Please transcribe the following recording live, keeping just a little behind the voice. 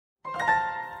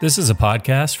This is a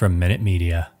podcast from Minute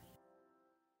Media.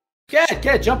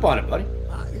 Get, jump on it, buddy.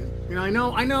 I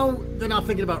know they're not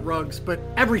thinking about Ruggs, but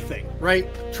everything, right?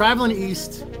 Traveling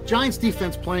east, Giants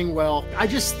defense playing well. I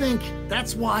just think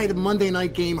that's why the Monday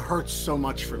night game hurts so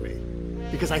much for me.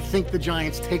 Because I think the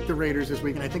Giants take the Raiders this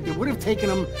week, and I think they would have taken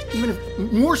them, even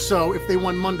if more so if they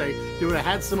won Monday. They would have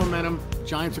had some momentum.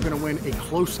 Giants are going to win a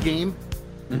close game.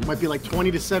 It might be like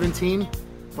 20-17,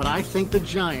 but I think the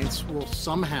Giants will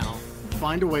somehow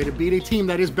find a way to beat a team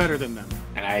that is better than them.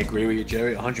 And I agree with you,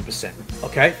 Jerry, 100%.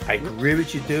 Okay, I agree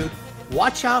with you, dude.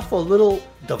 Watch out for little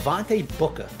Devontae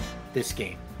Booker this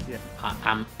game. Yeah,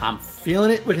 I'm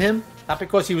feeling it with him. Not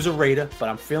because he was a Raider, but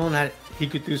I'm feeling that he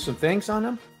could do some things on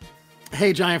them.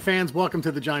 Hey, Giant fans, welcome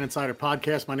to the Giant Insider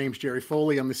Podcast. My name's Jerry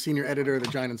Foley. I'm the senior editor of the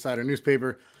Giant Insider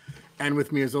newspaper. And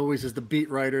with me, as always, is the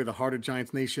beat writer, the heart of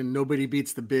Giants Nation. Nobody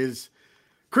beats the biz,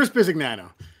 Chris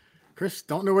Bizignano. Chris,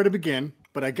 don't know where to begin,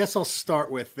 but I guess I'll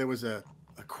start with, there was a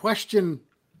question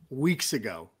weeks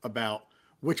ago about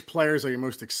which players are you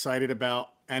most excited about?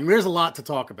 And there's a lot to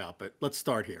talk about, but let's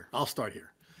start here. I'll start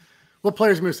here. What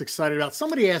players are you most excited about?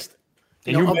 Somebody asked,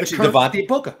 and you mentioned Devontae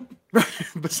Booker.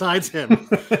 Besides him,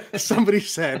 somebody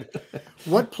said,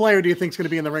 what player do you think is going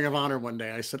to be in the Ring of Honor one day?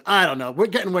 I said, I don't know. We're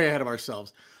getting way ahead of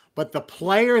ourselves. But the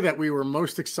player that we were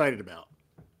most excited about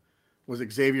was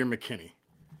Xavier McKinney.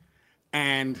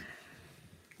 And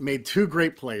made two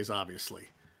great plays, obviously.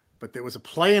 But there was a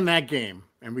play in that game,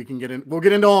 and we'll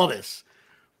get into all this.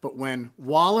 But when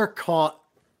Waller caught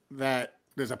that,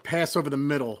 there's a pass over the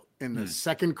middle in the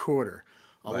second quarter.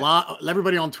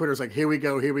 Everybody on Twitter is like, here we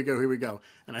go.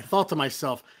 And I thought to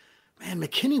myself, man,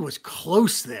 McKinney was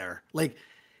close there. Like,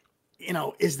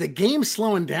 is the game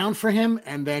slowing down for him?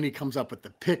 And then he comes up with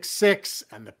the pick six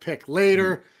and the pick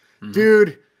later. Mm-hmm.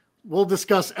 Dude, we'll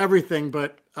discuss everything,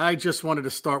 but I just wanted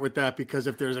to start with that because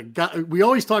if there's a guy, we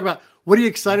always talk about, what are you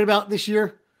excited about this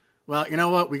year? Well, you know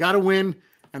what? We got to win,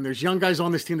 and there's young guys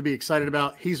on this team to be excited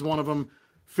about. He's one of them.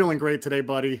 Feeling great today,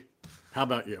 buddy. How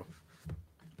about you?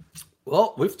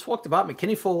 Well, we've talked about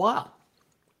McKinney for a while.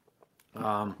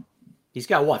 He's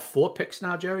got, 4 picks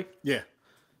now, Jerry? Yeah.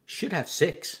 Should have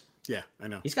 6. Yeah, I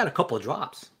know. He's got a couple of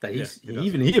drops that he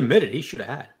admitted he should have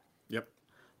had. Yep.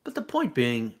 But the point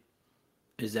being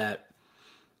is that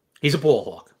he's a ball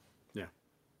hawk. Yeah.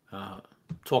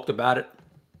 Talked about it.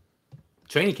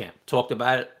 Training camp. Talked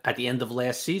about it at the end of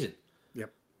last season.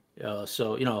 Yep.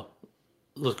 So,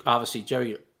 look, obviously,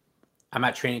 Jerry, I'm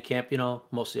at training camp,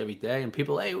 mostly every day. And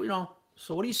people, hey,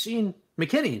 so what are you seeing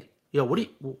McKinney?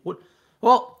 What?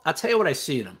 Well, I'll tell you what I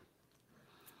see in him.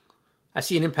 I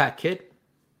see an impact kid.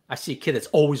 I see a kid that's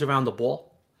always around the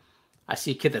ball. I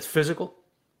see a kid that's physical.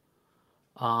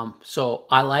 So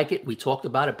I like it. We talked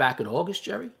about it back in August,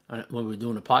 Jerry, when we were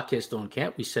doing a podcast during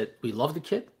camp. We said we love the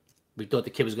kid. We thought the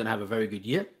kid was going to have a very good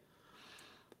year.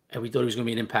 And we thought he was going to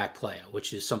be an impact player,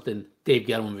 which is something Dave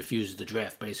Gettleman refuses to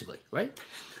draft, basically, right?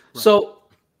 So,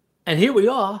 and here we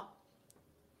are,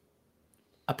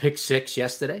 a pick 6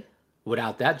 yesterday.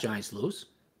 Without that, Giants lose,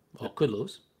 or could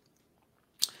lose.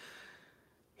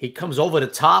 He comes over the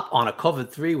top on a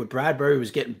covered 3 with Bradbury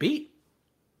was getting beat.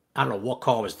 I don't know what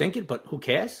Carr was thinking, but who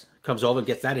cares? Comes over and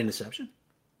gets that interception,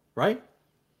 right?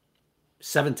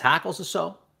 7 tackles or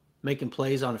so, making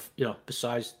plays on,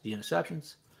 besides the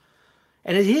interceptions.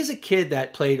 And here's a kid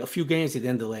that played a few games at the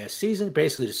end of last season.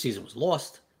 Basically, the season was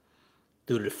lost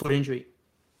due to the foot injury.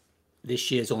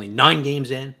 This year's only 9 games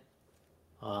in,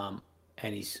 and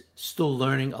he's still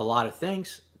learning a lot of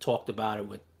things. Talked about it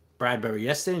with Bradbury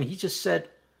yesterday, and he just said,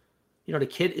 the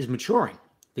kid is maturing.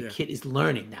 The kid is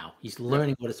learning now. He's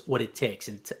learning what it takes.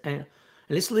 And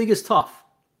this league is tough.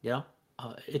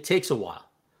 It takes a while.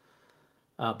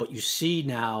 But you see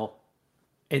now,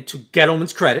 and to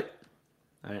Gettleman's credit,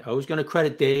 I'm always going to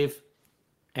credit Dave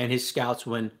and his scouts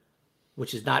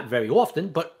which is not very often,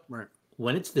 but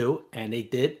when it's due, and they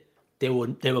did, they were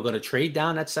going to trade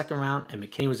down that second round, and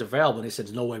McKinney was available, and they said,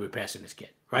 there's no way we're passing this kid,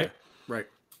 right? Right.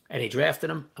 And they drafted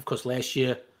him. Of course, last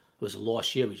year was a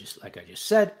lost year, like I just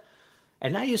said.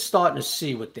 And now you're starting to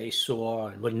see what they saw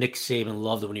and what Nick Saban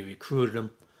loved when he recruited him.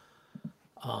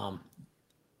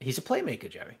 He's a playmaker,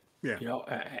 Jerry. Yeah.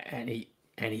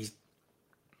 He's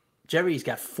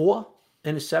got 4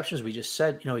 interceptions. We just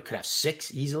said, he could have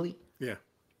 6 easily. Yeah.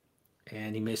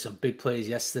 And he made some big plays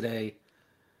yesterday.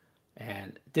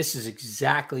 And this is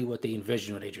exactly what they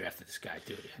envisioned when they drafted this guy,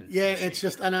 dude.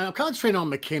 And I'm concentrating on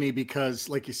McKinney because,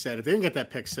 like you said, if they didn't get that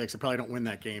pick 6, they probably don't win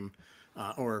that game.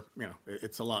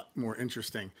 It's a lot more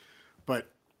interesting.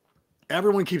 But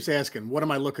everyone keeps asking, what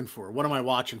am I looking for? What am I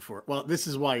watching for? Well, this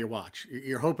is why you watch.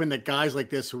 You're hoping that guys like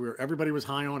this, everybody was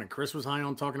high on, and Chris was high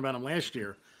on talking about him last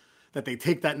year, that they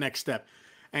take that next step.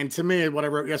 And to me, what I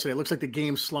wrote yesterday, it looks like the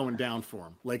game's slowing down for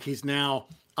him. Like he's now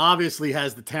obviously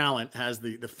has the talent, has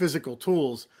the physical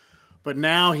tools, but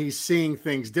now he's seeing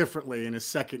things differently in his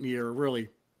second year, really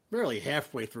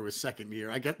halfway through his second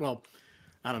year. I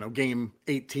don't know, game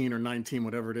 18 or 19,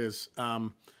 whatever it is.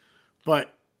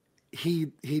 But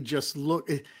he just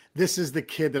this is the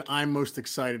kid that I'm most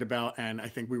excited about, and I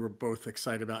think we were both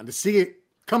excited about. And to see it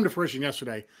come to fruition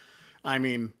yesterday, I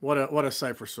mean, what a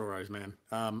sight for sore eyes, man.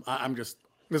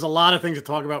 There's a lot of things to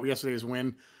talk about with yesterday's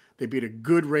win. They beat a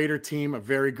good Raider team, a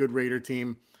very good Raider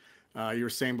team. You were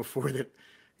saying before that,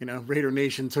 Raider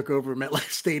Nation took over MetLife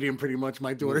Stadium pretty much.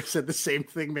 My daughter said the same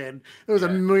thing, man. There was a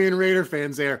million Raider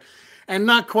fans there. And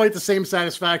not quite the same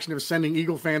satisfaction of sending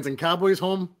Eagle fans and Cowboy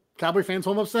fans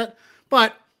home upset.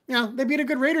 But, they beat a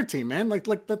good Raider team, man. Like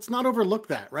let's not overlook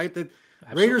that, right? The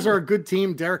Raiders are a good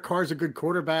team. Derek Carr's a good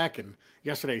quarterback. And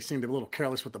yesterday he seemed a little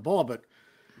careless with the ball. But,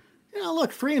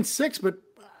 look, 3-6, but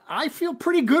I feel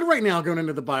pretty good right now going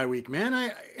into the bye week, man.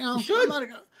 I'm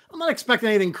not expecting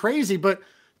anything crazy, but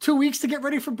 2 weeks to get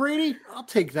ready for Brady, I'll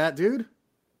take that, dude.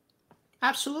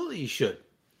 Absolutely, you should.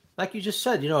 Like you just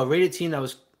said, a Raider team that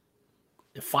was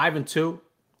 5-2,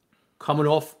 coming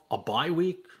off a bye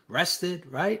week, rested,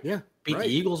 right? Yeah, beat the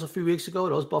Eagles a few weeks ago,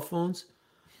 those buffoons.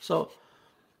 So,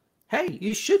 hey,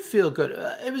 you should feel good.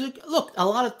 Look, a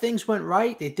lot of things went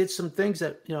right. They did some things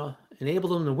that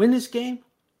enabled them to win this game.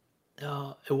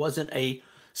 It wasn't a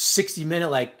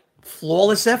 60-minute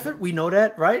flawless effort. We know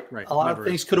that, right? Right. A lot of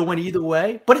things could have went either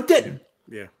way, but it didn't.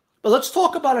 Yeah. But let's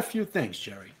talk about a few things,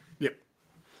 Jerry. Yep.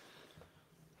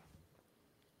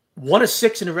 1 of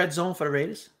 6 in the red zone for the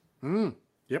Raiders.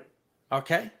 Yep.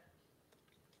 Okay.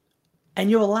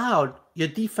 And your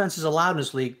defense is allowed in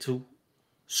this league to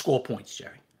score points,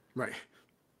 Jerry. Right.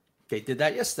 They did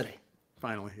that yesterday.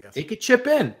 Finally, yes. They could chip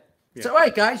in. It's all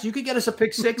right, guys. You could get us a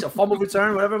pick six, a fumble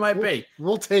return, whatever it might be.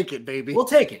 We'll take it, baby. We'll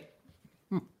take it.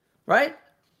 Right?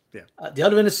 Yeah. The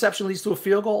other interception leads to a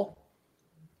field goal.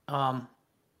 And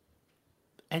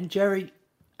Jerry,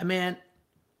 man,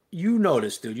 you know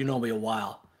this, dude. You know me a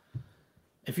while.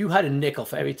 If you had a nickel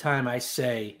for every time I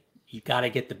say you got to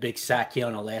get the big sack here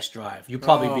on the last drive, you're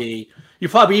probably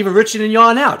even richer than you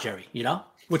are now, Jerry.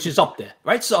 Which is up there,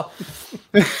 right? So,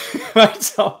 right?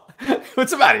 So,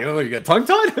 what's the matter? You got tongue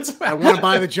tied? I want to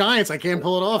buy the Giants. I can't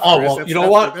pull it off. Oh, Chris. well, you know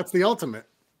what? That's the ultimate.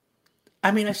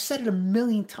 I mean, I've said it a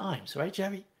million times, right,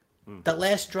 Jerry? The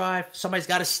last drive, somebody's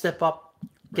got to step up,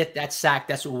 get that sack.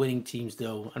 That's what winning teams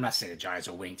do. I'm not saying the Giants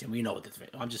are a winning team. We know what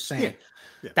I'm just saying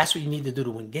that's what you need to do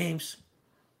to win games.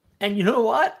 And you know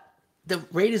what? The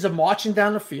Raiders are marching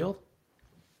down the field,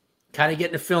 kind of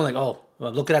getting the feeling like,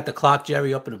 I'm looking at the clock,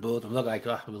 Jerry, up in the booth. I'm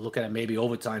looking we're looking at maybe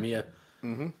overtime here.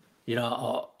 Mm-hmm.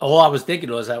 All I was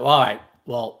thinking was that, all right,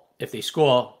 well, if they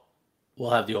score, we'll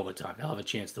have the overtime. They'll have a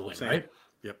chance to win, right?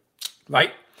 Yep.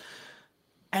 Right?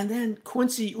 And then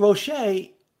Quincy Roche,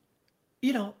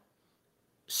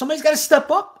 somebody's got to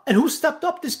step up. And who stepped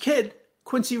up? This kid,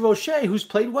 Quincy Roche, who's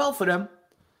played well for them.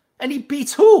 And he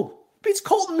beats who? Beats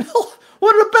Colton Miller,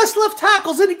 one of the best left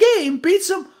tackles in the game. Beats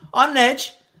him on an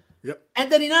edge. Yep.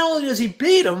 And then not only does he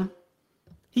beat him,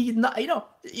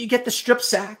 you get the strip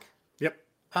sack. Yep.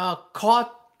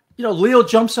 Caught, Leo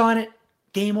jumps on it.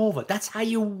 Game over. That's how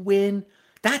you win.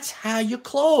 That's how you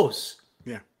close.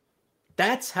 Yeah.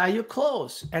 That's how you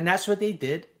close. And that's what they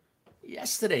did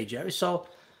yesterday, Jerry. So,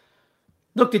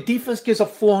 look, the defense gives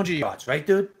up 400 yards, right,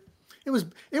 dude? It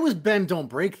was bend, don't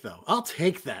break, though. I'll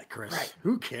take that, Chris. Right.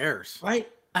 Who cares? Right?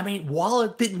 I mean,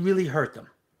 Waller didn't really hurt them.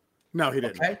 No, he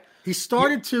didn't. Okay? He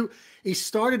started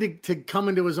to come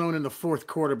into his own in the fourth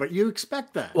quarter, but you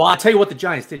expect that. Well, I'll tell you what the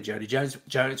Giants did, Jerry. The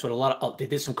Giants with they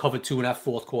did some cover 2 in that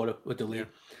fourth quarter with the lead.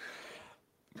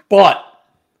 But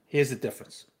here's the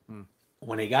difference.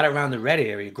 When they got around the red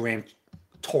area, Graham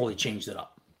totally changed it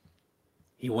up.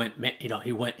 He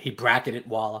bracketed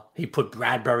Waller. He put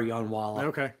Bradbury on Waller.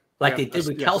 Okay. Like they did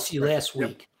with Kelsey last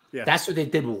week. Yeah. That's what they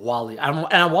did with Wally.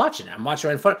 I'm watching it. I'm watching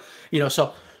right in front.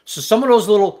 So some of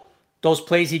those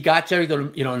plays he got, Jerry, in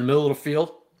the middle of the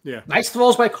field. Yeah. Nice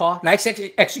throws by Carr. Nice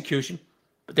execution.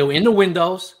 But they were in the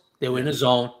windows. They were in the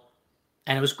zone.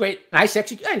 And it was great. Nice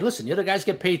execution. Hey, listen, the other guys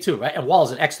get paid too, right? And Waller's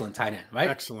an excellent tight end, right?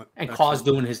 Excellent. And Carr's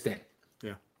doing his thing.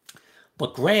 Yeah.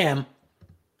 But Graham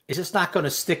is just not going to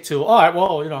stick to, all right,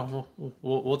 well,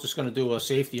 we're just going to do a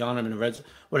safety on him in the red,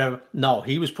 whatever. No,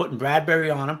 he was putting Bradbury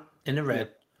on him in the red,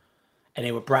 and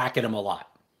they were bracketing him a lot.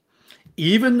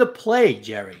 Even the play,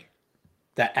 Jerry,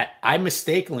 that I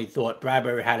mistakenly thought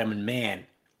Bradbury had him in man,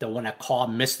 that when that Carr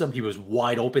missed him, he was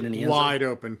wide open in the end zone. Wide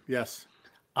open, yes.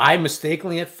 I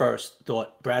mistakenly at first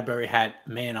thought Bradbury had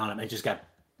man on him and just got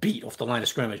beat off the line of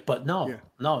scrimmage. But no,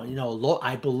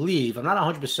 I believe, I'm not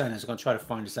 100%, I was going to try to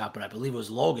find this out, but I believe it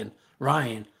was Logan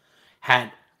Ryan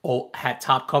had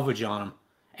top coverage on him.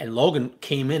 And Logan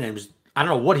came in and I don't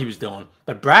know what he was doing,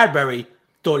 but Bradbury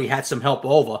thought he had some help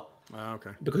over. Oh,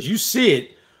 okay. Because you see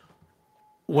it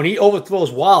when he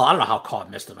overthrows Waller. I don't know how Carr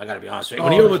missed him. I got to be honest with you.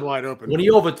 When he was wide open. When he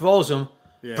overthrows him,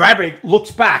 Bradbury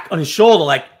looks back on his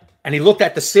shoulder, and he looked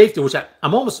at the safety, which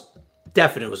I'm almost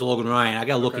definite it was Logan Ryan. I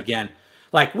got to look again.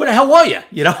 Like, where the hell were you?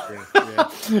 You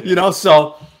know?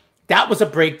 So that was a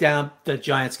breakdown the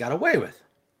Giants got away with.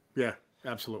 Yeah,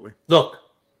 absolutely. Look,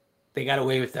 they got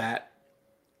away with that.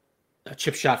 A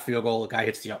chip shot field goal, the guy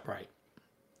hits the upright.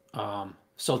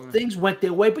 So things went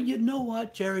their way, but you know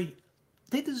what, Jerry?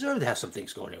 They deserve to have some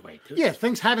things go their way, too. Yeah,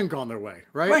 things haven't gone their way,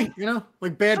 right? You know,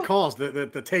 like bad calls.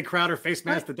 The Tay Crowder face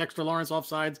mask, the Dexter Lawrence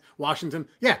offsides, Washington.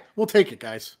 Yeah, we'll take it,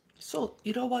 guys. So,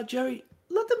 you know what, Jerry?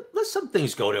 Let some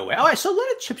things go their way. All right, so let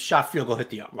a chip shot field goal hit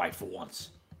the upright for once,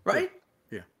 right?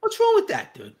 Yeah. What's wrong with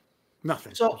that, dude?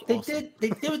 Nothing. So they did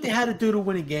what they had to do to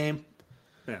win a game.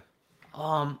 Yeah.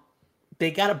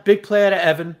 They got a big play out of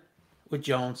Evan with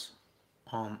Jones.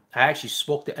 I actually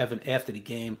spoke to Evan after the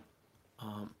game,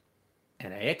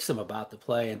 and I asked him about the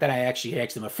play, and then I actually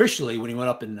asked him officially when he went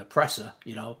up in the presser,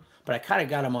 but I kind of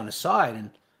got him on the side,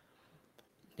 and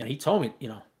he told me,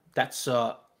 that's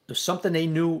there's something they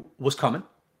knew was coming.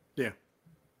 Yeah.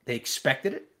 They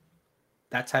expected it.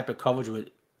 That type of coverage,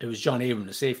 it was John Abram,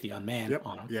 the safety, on man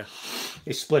on him. Yeah.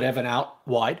 They split Evan out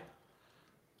wide,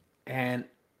 and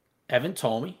Evan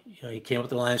told me, he came up to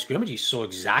the line of scrimmage. He saw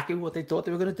exactly what they thought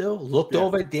they were going to do. Looked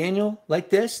over at Daniel like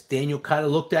this. Daniel kind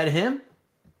of looked at him.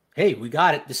 Hey, we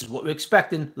got it. This is what we're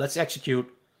expecting. Let's execute.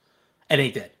 And they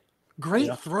did.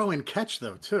 Great throw and catch,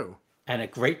 though, too. And a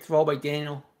great throw by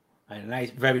Daniel. And a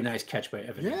very nice catch by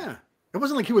Evan. Yeah. It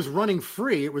wasn't like he was running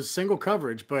free. It was single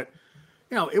coverage. But,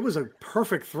 it was a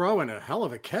perfect throw and a hell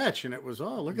of a catch. And it was,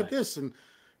 look at this. And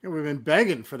we've been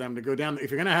begging for them to go down. If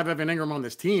you're going to have Evan Ingram on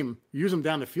this team, use him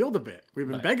down the field a bit. We've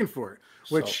been begging for it,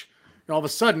 which all of a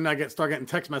sudden I start getting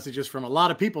text messages from a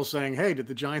lot of people saying, hey, did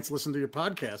the Giants listen to your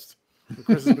podcast? And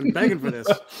Chris has been begging for this.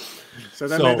 So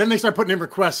then they start putting in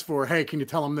requests for, hey, can you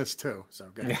tell them this too? So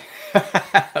good.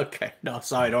 Okay. No,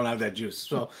 sorry, I don't have that juice.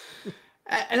 So,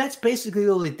 and that's basically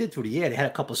all they did through the year. They had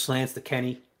a couple of slants to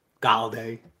Kenny,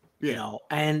 Galladay,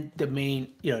 and the main,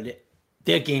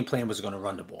 their game plan was going to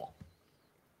run the ball.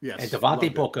 Yes. And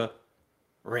Devontae Booker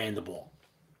ran the ball,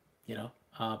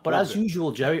 But as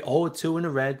usual, Jerry, 0-2 in the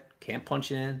red, can't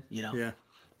punch it in, Yeah.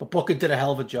 But Booker did a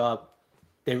hell of a job.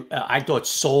 I thought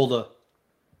Solder,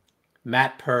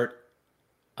 Matt Pert,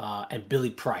 and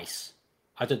Billy Price,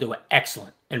 I thought they were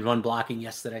excellent in run blocking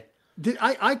yesterday.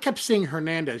 I kept seeing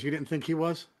Hernandez. You didn't think he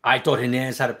was? I thought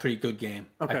Hernandez had a pretty good game.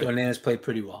 Okay. I thought Hernandez played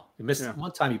pretty well. He missed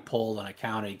one time he pulled on a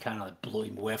counter. He kind of blew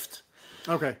him whiffed.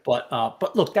 Okay.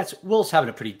 But look, Will's having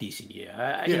a pretty decent year.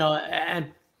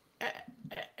 And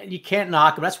you can't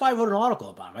knock him. That's why I wrote an article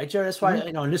about him, right, Jerry? That's why,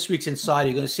 in this week's Inside,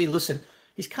 you're going to see, listen,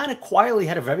 he's kind of quietly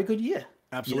had a very good year.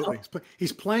 Absolutely.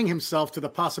 He's playing himself to the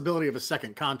possibility of a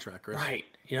second contract, Chris. Right.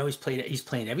 He's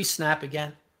playing every snap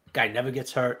again. Guy never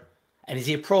gets hurt. And is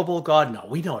he a Pro Bowl guard? No,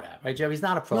 we know that, right, Jerry? He's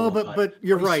not a Pro Bowl guard. But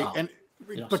you're right. Solid.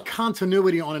 But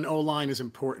continuity on an O-line is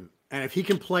important. And if he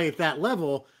can play at that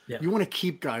level, you want to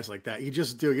keep guys like that. You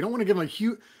just do. You don't want to give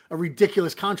him a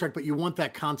ridiculous contract, but you want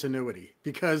that continuity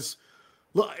because,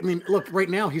 look, right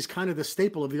now he's kind of the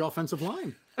staple of the offensive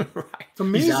line. Right. It's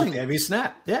amazing. He's out there every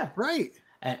snap. Yeah. Right.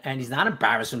 And he's not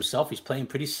embarrassed himself. He's playing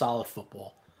pretty solid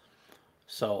football.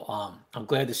 So I'm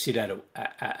glad to see that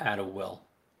out of Will.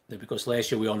 Because last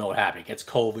year we all know what happened. He gets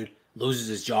COVID, loses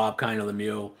his job, kind of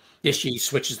Lemieux. This year he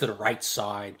switches to the right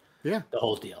side. Yeah. The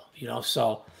whole deal.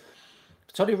 So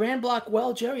they ran block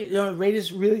well, Jerry.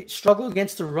 Raiders really struggled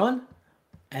against the run,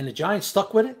 and the Giants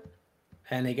stuck with it.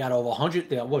 And they got over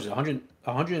 100. What was it?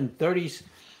 130s.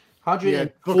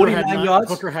 149 yards.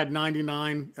 Booker had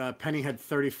 99. Penny had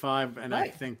 35, and I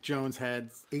think Jones had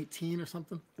 18 or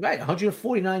something. Right,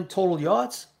 149 total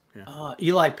yards. Yeah.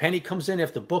 Eli Penny comes in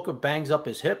after Booker bangs up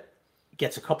his hip,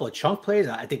 gets a couple of chunk plays.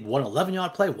 I think one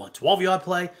 11-yard play, one 12-yard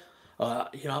play.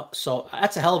 So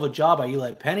that's a hell of a job by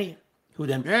Eli Penny, who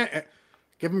then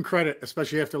give him credit,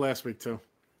 especially after last week too.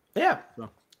 Yeah,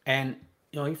 and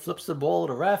he flips the ball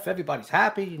to the ref. Everybody's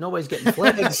happy. Nobody's getting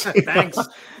flags. Thanks.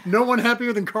 No one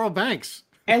happier than Carl Banks.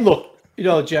 And look,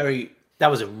 Jerry,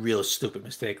 that was a real stupid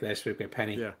mistake last week by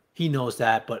Penny. Yeah, he knows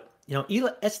that, but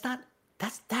Eli,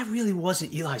 that really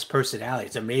wasn't Eli's personality.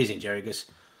 It's amazing, Jerry, because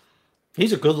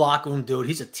he's a good locker room dude.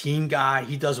 He's a team guy.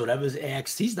 He does whatever's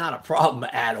asked. He's not a problem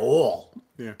at all,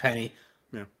 Penny.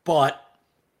 Yeah. But,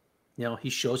 he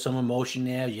showed some emotion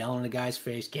there, yelling in the guy's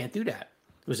face. Can't do that.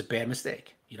 It was a bad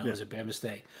mistake. It Yeah. was a bad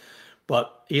mistake.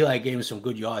 But Eli gave him some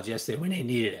good yards yesterday when they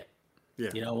needed it.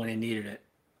 Yeah. When they needed it.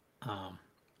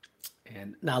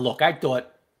 And now look, I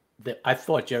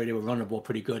thought Jerry, they were running the ball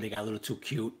pretty good. They got a little too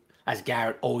cute, as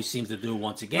Garrett always seems to do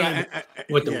once again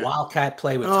with the Wildcat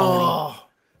play with Tony.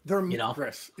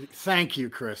 Chris, thank you,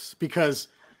 Chris, because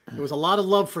there was a lot of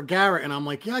love for Garrett, and I'm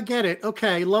like, yeah, I get it.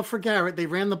 Okay, love for Garrett. They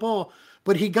ran the ball,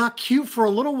 but he got cute for a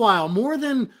little while, more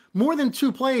than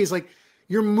 2 plays. Like,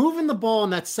 you're moving the ball in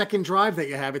that second drive that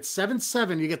you have. It's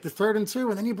 7-7. You get the 3rd and 2,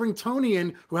 and then you bring Tony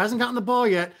in, who hasn't gotten the ball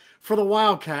yet, for the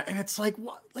Wildcat. And it's like,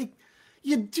 what? Like,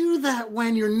 you do that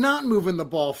when you're not moving the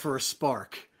ball for a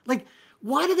spark. Like,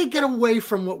 why do they get away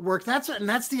from what worked? That's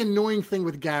the annoying thing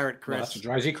with Garrett, Chris. Well, that's what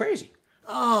drives you crazy.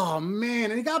 Oh,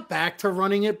 man. And he got back to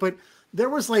running it, but there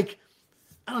was like,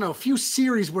 I don't know, a few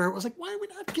series where it was like, why are we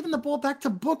not giving the ball back to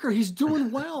Booker? He's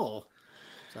doing well.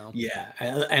 So yeah.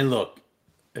 And look,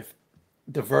 if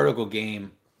the vertical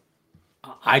game,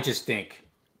 I just think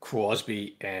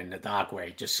Crosby and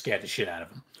Nadakwe just scared the shit out of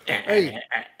him.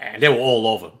 And they were all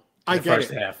over him in the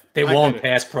first half. They weren't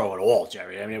pass pro at all,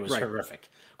 Jerry. I mean, it was horrific.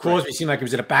 Crosby seemed like he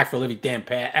was in the back for every damn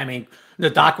pass. I mean,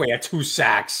 Nadakwe had 2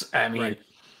 sacks. I mean,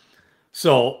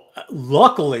 so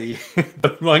luckily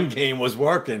the run game was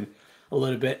working a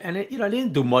little bit, and it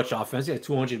didn't do much offense. He had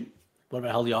 200 whatever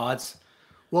the hell yards.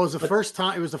 Well, it was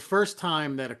the first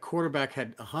time that a quarterback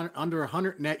had under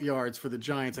 100 net yards for the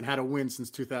Giants and had a win since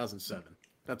 2007.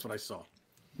 That's what I saw.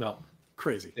 Well,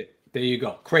 crazy. There you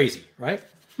go. Crazy, right?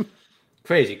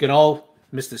 Crazy. Good old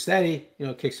Mr. Steady,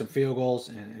 kick some field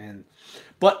goals,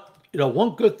 but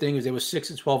one good thing is they were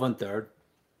 6-12 on third.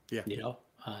 Yeah.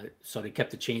 So they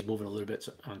kept the chains moving a little bit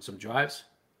on some drives.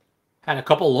 Had a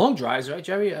couple of long drives, right,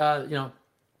 Jerry?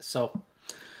 So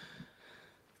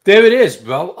there it is,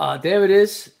 bro. There it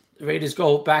is. The Raiders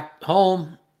go back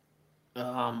home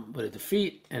with a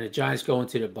defeat, and the Giants go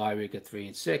into the bye week at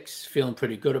 3-6, feeling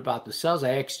pretty good about themselves.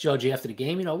 I asked Judge after the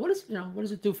game, what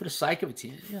does it do for the psyche of a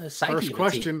team?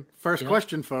 First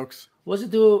question, folks. What does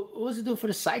it do for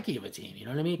the psyche of a team? You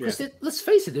know what I mean? Because let's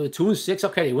face it, they were 2-6.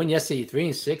 Okay, they win yesterday,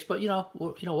 3-6. But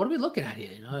what are we looking at here?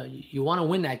 You want to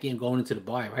win that game going into the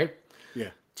bye, right? Yeah.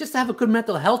 Just to have a good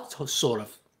mental health, sort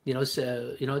of.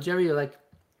 Jerry, you're like,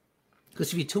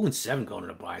 because if you're 2-7 going to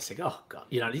the bye, it's like, oh god,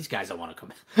 these guys don't want to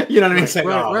come. You know what I mean? It's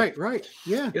like, right.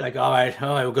 Yeah. You're like, all right,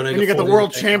 we're going to. And you got the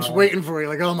world champs waiting for you.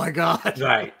 Like, oh my god.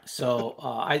 Right. So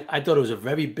I thought it was a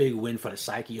very big win for the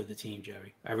psyche of the team,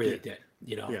 Jerry. I really did.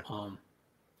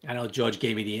 I know George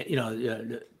gave me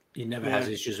he never has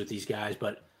issues with these guys,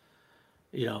 but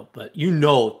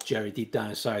Jerry, deep down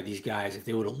inside, these guys, if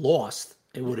they would have lost,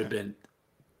 it would have been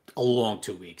a long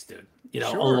 2 weeks, dude.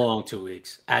 A long 2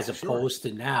 weeks, as opposed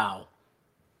to now,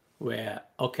 where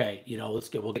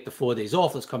we'll get the 4 days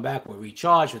off. Let's come back. We'll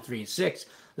recharge for 3-6.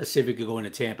 Let's see if we could go into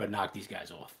Tampa and knock these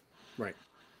guys off. Right.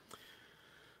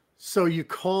 So you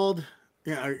called.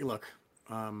 Yeah. Look,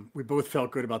 we both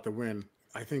felt good about the win.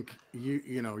 I think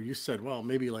you said, well,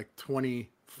 maybe like 24-17.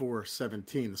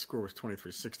 The score was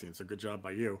 23-16. It's a good job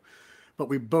by you. But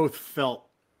we both felt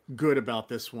good about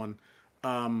this one.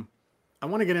 I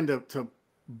want to get into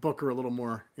Booker a little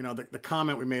more. The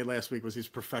comment we made last week was he's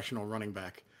professional running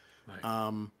back. Right.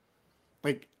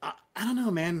 I don't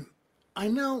know, man. I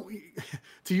know,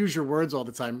 to use your words all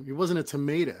the time, he wasn't a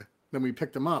tomato when we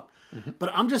picked him up. Mm-hmm.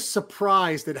 But I'm just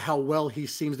surprised at how well he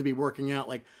seems to be working out.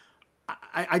 Like,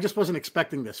 I just wasn't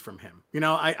expecting this from him.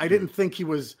 I didn't think he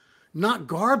was not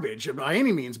garbage by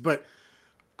any means, but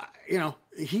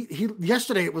he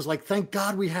yesterday it was like, thank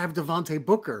God we have Devontae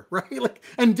Booker, right? Like,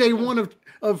 and day one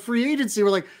of free agency, we're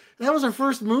like, that was our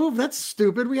first move. That's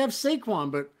stupid. We have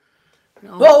Saquon, but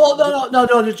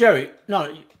no, Jerry,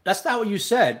 no, that's not what you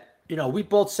said. We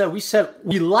both said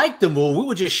we liked the move. We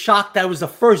were just shocked that it was the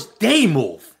first day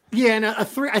move. Yeah, and I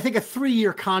think a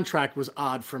 3-year contract was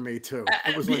odd for me too.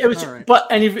 It was all right. But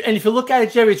if you look at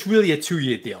it, Jerry, it's really a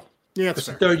 2-year deal. Yeah, the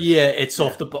third year, it's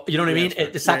off the. You know what I mean?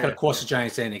 It's not going to cost the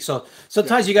Giants anything. So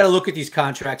sometimes you got to look at these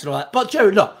contracts and all that. But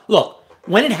Jerry, look.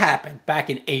 When it happened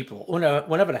back in April,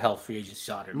 whenever the hell free agency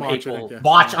started, March.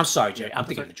 I'm sorry, Jerry. I'm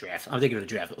thinking of the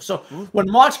draft. So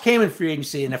when March came in free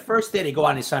agency, and the first day they go out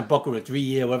and they sign Booker with a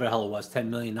 3-year, whatever the hell it was, 10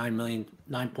 million, 9 million,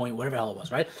 9 point, whatever the hell it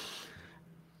was, right?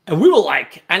 And we were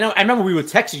like, I remember we would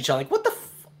text each other like, what the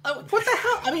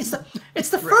hell? I mean, it's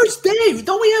the first day.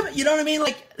 Don't we have? You know what I mean?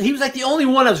 Like, he was like the only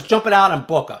one that was jumping out on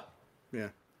Booker. Yeah.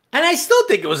 And I still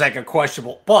think it was like a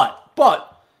questionable, but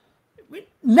we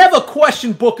never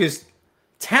questioned Booker's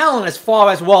talent as far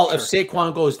as, well, if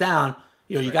Saquon goes down,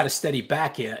 you got a steady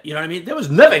back here. You know what I mean? There was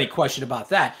never any question about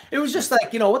that. It was just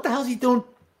like, what the hell is he doing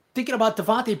thinking about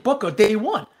Devontae Booker day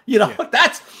one? You know,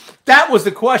 that was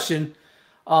the question.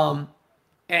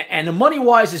 And the money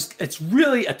wise it's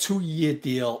really a 2-year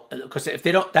deal because if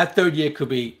they don't, that third year could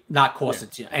be not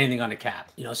costing anything on the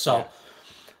cap, you know. So,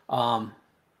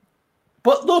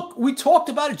 but look, we talked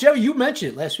about it, Jerry. You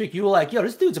mentioned it last week. You were like, "Yo,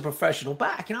 this dude's a professional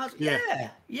back," and I was, yeah.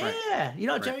 Right. You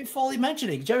know, Jerry Foley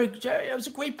mentioned it. Jerry, it was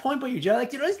a great point by you, Jerry.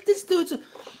 Like, you know, this dude's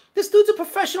a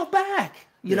professional back,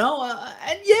 you know,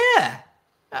 and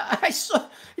I saw,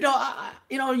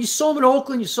 you saw him in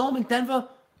Oakland, you saw him in Denver.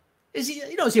 Is he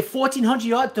 1,400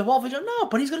 yards, 1,200? No,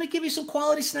 but he's going to give you some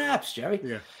quality snaps, Jerry.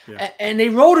 Yeah. And they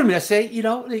wrote him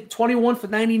yesterday, 21 for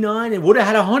 99, and would have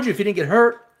had 100 if he didn't get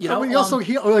hurt. You know,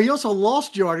 he also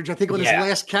lost yardage, I think, on his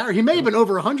last carry. He may have been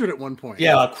over 100 at one point.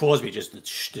 Yeah, Crosby just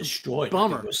destroyed.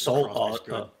 Bummer.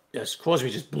 Yes, Crosby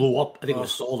just blew up. I think it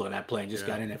was sold on that play and just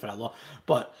got in there for that loss.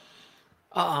 But,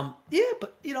 but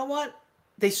you know what?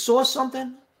 They saw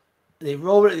something. They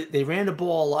wrote it. They ran the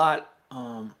ball a lot.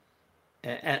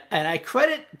 And I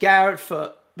credit Garrett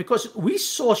because we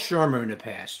saw Shermer in the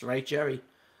past, right, Jerry?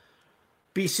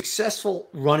 Be successful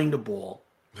running the ball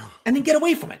and then get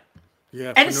away from it.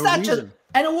 Yeah, and it's not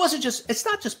it's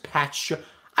not just Pat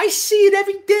I see it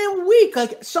every damn week.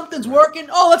 Like something's working.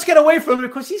 Oh, let's get away from it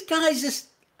because these guys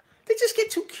they just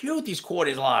get too cute, these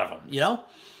quarters, a lot of them, you know?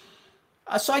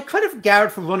 So I credit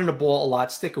Garrett for running the ball a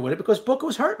lot, sticking with it because Booker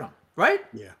was hurting him, right?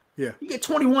 Yeah. You get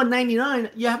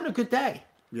 21-99, you're having a good day.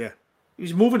 Yeah.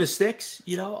 He's moving the sticks,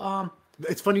 you know.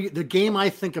 It's funny. The game I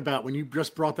think about when you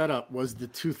just brought that up was the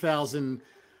 2000.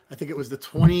 I think it was the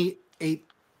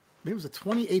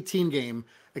 2018 game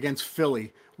against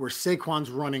Philly where Saquon's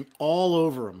running all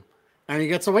over him, and he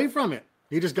gets away from it.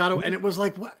 He just got away, and it was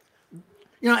like what,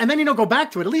 and then go back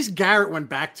to it. At least Garrett went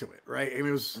back to it, right? I mean,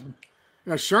 it was,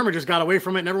 Sherman just got away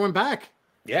from it, and never went back.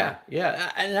 Yeah,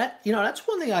 and that's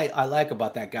one thing I like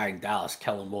about that guy in Dallas,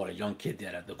 Kellen Moore, the young kid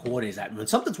there, the coordinator. That when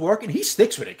something's working, he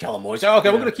sticks with it. Kellen Moore, he's like,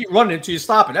 okay, we're gonna keep running until you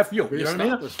stop it. F you, you know what I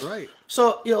mean? That's right.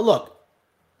 So look,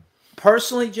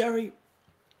 personally, Jerry,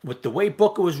 with the way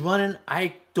Booker was running,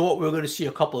 I thought we were going to see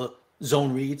a couple of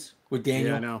zone reads with Daniel.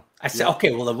 Yeah, I know. I said,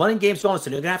 okay, well the running game's going, so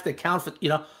they're gonna have to account for.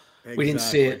 Exactly. We didn't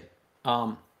see it.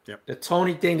 The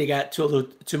Tony thing, they got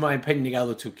to my opinion, they got a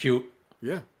little too cute.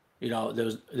 Yeah.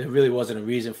 There really wasn't a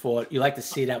reason for it. You like to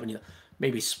see that when you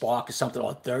maybe spark or something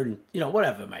on third and,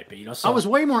 whatever it might be. So, I was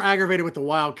way more aggravated with the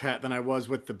Wildcat than I was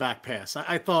with the back pass.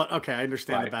 I thought, okay, I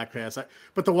understand the back pass,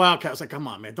 but the Wildcat was like, come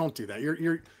on, man, don't do that.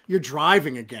 You're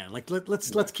driving again. Like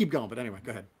let's keep going. But anyway, go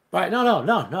ahead. Right?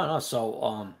 No.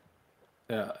 So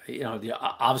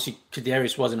obviously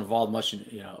Kadarius wasn't involved much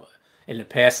in the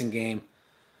passing game.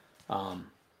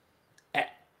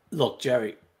 Look,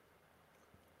 Jerry,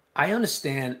 I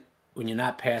understand when you're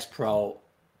not pass pro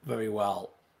very well.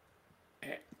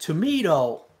 To me,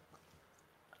 though,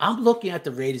 I'm looking at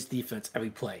the Raiders defense every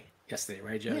play yesterday,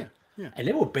 right, Jerry? Yeah. And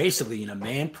they were basically in a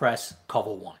man press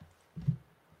cover one.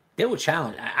 They were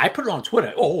challenged. I put it on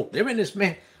Twitter. Oh, they're in this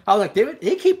man. I was like,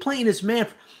 they keep playing this man.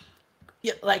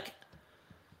 Yeah, like,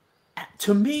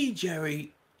 to me,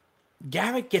 Jerry,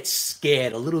 Garrett gets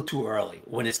scared a little too early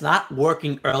when it's not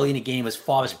working early in the game as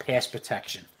far as pass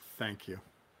protection. Thank you.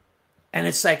 And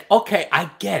it's like, okay, I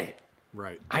get it.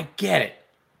 Right. I get it.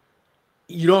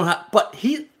 You don't have, but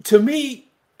to me,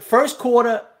 first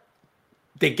quarter,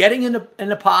 they're getting in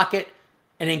the pocket,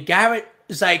 and then Garrett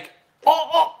is like,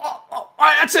 oh,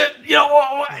 that's it.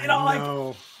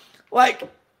 Like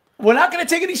we're not going to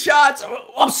take any shots.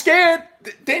 I'm scared.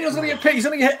 Daniel's going to get picked. He's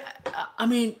going to get hit. I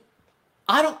mean,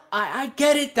 I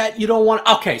get it that you don't want,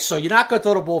 okay, so you're not going to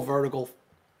throw the ball vertical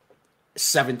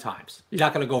 7 times. You're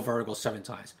not going to go vertical 7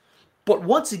 times. But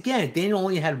once again, Daniel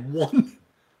only had one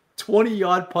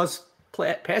 20-yard plus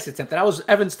pass attempt. That was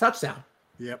Evans' touchdown.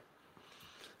 Yep.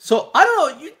 So, I don't know.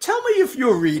 You tell me if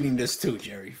you're reading this too,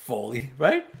 Jerry Foley,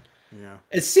 right? Yeah.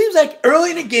 It seems like early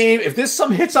in the game, if there's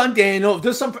some hits on Daniel, if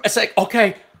there's some, it's like,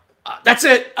 okay, that's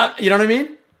it. You know what I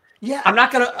mean? Yeah. I'm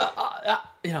not going to,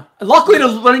 luckily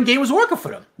the running game was working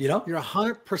for them, You're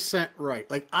 100%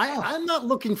 right. Like, I'm not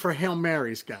looking for Hail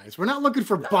Marys, guys. We're not looking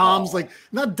for bombs, like,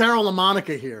 not Daryl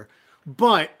LaMonica here.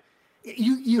 But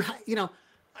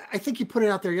I think you put it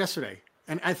out there yesterday,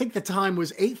 and I think the time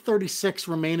was 8:36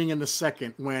 remaining in the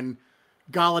second when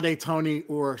Galladay, Tony,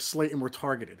 or Slayton were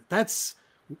targeted. That's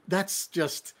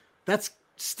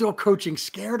still coaching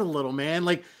scared a little, man.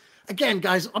 Like, again,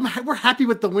 guys, we're happy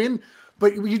with the win,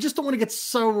 but you just don't want to get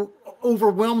so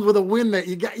overwhelmed with a win that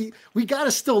we got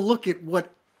to still look at what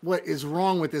is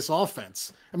wrong with this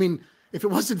offense. I mean, if it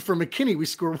wasn't for McKinney, we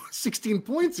scored 16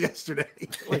 points yesterday.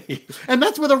 And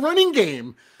that's with a running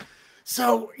game.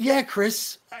 So, yeah,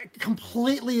 Chris, I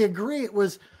completely agree. It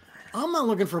was I'm not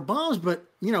looking for bombs, but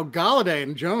Galladay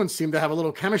and Jones seem to have a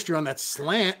little chemistry on that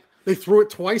slant. They threw it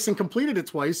twice and completed it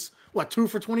twice. 2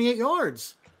 for 28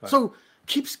 yards. Right. So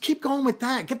keep going with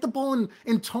that. Get the ball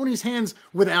in Tony's hands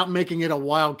without making it a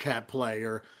wildcat play,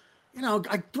 or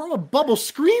I throw a bubble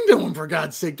screen to him, for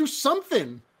God's sake. Do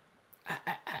something.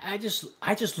 I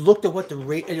just looked at what the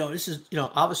rate. This is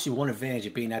obviously one advantage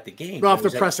of being at the game. Well, if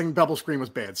the pressing bubble screen was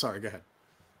bad, sorry, go ahead.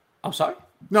 I'm sorry.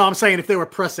 No, I'm saying if they were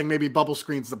pressing, maybe bubble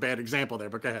screen's the bad example there.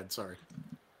 But go ahead, sorry.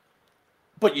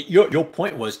 But your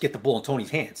point was get the ball in Tony's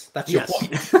hands. That's your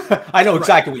point. I know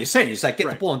exactly what you're saying. It's like get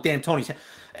the ball in damn Tony's hands.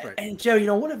 Right. And Jerry,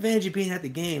 what advantage of being at the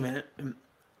game, and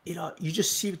you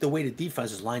just see the way the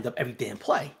defense is lined up every damn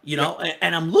play.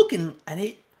 And I'm looking,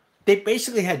 and they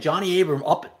basically had Johnny Abram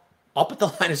up at the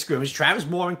line of scrimmage, Travis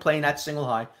Mooring playing that single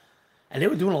high, and they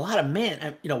were doing a lot of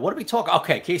man. And what are we talking?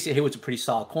 Okay, Casey Hayward's a pretty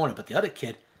solid corner, but the other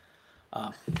kid,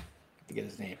 I forget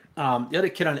his name. The other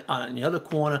kid on the other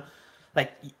corner,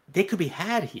 like they could be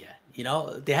had here.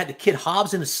 They had the kid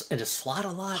Hobbs in the slot a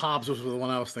lot. Hobbs was the one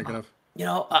I was thinking of.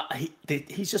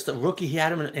 He's just a rookie. He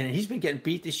had him, and he's been getting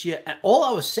beat this year. And all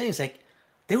I was saying is like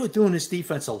they were doing this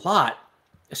defense a lot,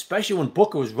 especially when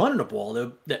Booker was running the ball.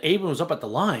 The Abram was up at the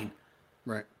line,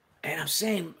 right? And I'm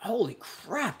saying, holy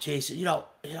crap, Jason.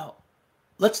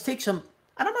 Let's take some.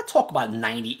 And I'm not talking about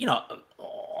 90.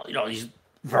 These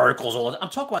verticals. All I'm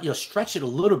talking about stretch it a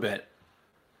little bit.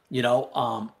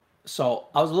 So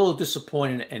I was a little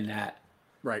disappointed in that.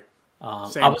 Right.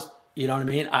 Same. I was. You know what I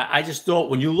mean? I just thought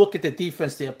when you look at the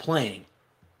defense they're playing,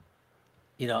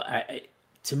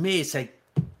 to me it's like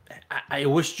I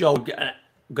wish Joe would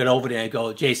get over there and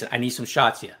go, Jason, I need some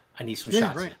shots here. I need some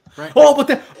shots. Right, right. Oh,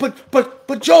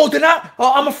 but Joe did not.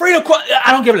 Oh, I'm afraid of.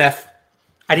 I don't give an F.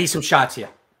 I need some shots here.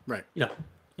 Right.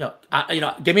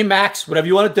 Give me max. Whatever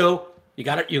you want to do. You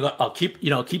got it. I'll keep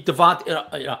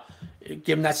Devontae.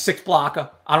 Give him that 6 blocker.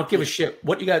 I don't give a shit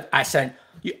what you got. I said.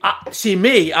 See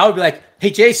me, I would be like,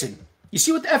 hey, Jason, you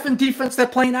see what the effing defense they're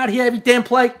playing out here every damn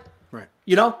play? Right.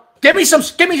 Give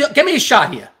me a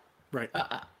shot here. Right.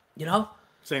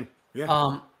 Same.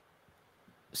 Yeah.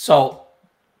 So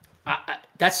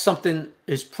that's something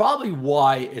is probably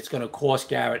why it's going to cost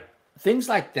Garrett. Things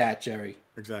like that, Jerry.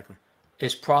 Exactly.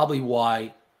 Is probably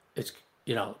why it's,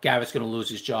 Garrett's going to lose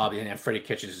his job and Freddie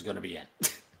Kitchens is going to be in.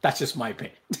 That's just my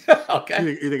opinion. Okay.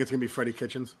 You think it's going to be Freddie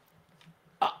Kitchens?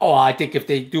 I think if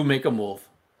they do make a move,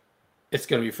 it's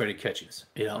going to be Freddie Kitchens.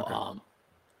 Okay.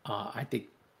 I think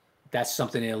that's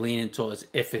something they're leaning towards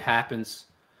if it happens.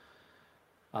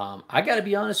 I got to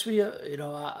be honest with you.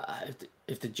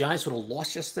 If the Giants would have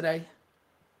lost yesterday,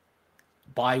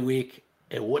 bye week,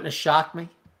 it wouldn't have shocked me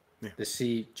to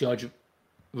see Judge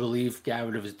relieve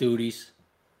Garrett of his duties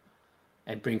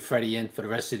and bring Freddie in for the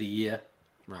rest of the year.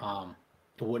 Right.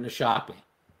 It wouldn't have shocked me.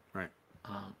 Right.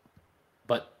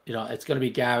 But, it's going to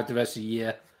be Garrett the rest of the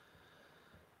year.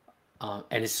 And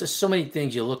it's just so many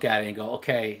things you look at it and go,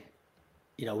 okay,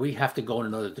 we have to go in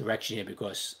another direction here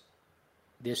because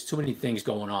there's too many things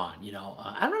going on,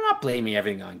 I'm not blaming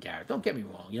everything on Garrett. Don't get me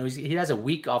wrong. He has a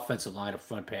weak offensive line of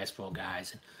front pass pro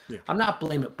guys. And I'm not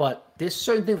blaming it, but there's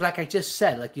certain things, like I just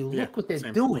said, like you look what they're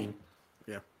doing.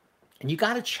 Yeah. And you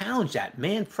got to challenge that.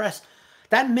 Man press.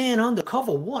 That man under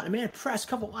cover one, man press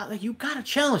cover one. Like you got to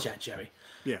challenge that, Jerry.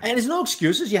 Yeah. And there's no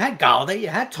excuses. You had Galladay, you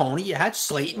had Tony, you had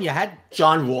Slayton, you had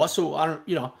John Ross, who I don't,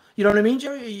 you know what I mean,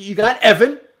 Jerry? You got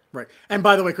Evan. Right. And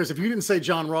by the way, Chris, if you didn't say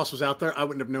John Ross was out there, I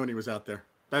wouldn't have known he was out there.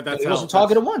 That's he wasn't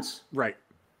targeted once. Right.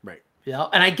 Right.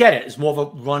 And I get it. It's more of a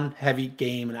run-heavy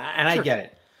game, and I get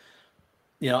it.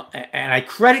 And I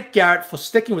credit Garrett for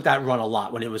sticking with that run a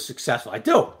lot when it was successful. I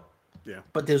do. Yeah.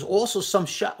 But there's also some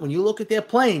shot when you look at their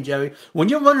playing, Jerry. When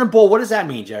you're running the ball, what does that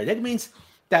mean, Jerry? That means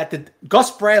that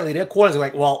Gus Bradley, their quarters are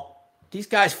like, well, these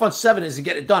guys front seven isn't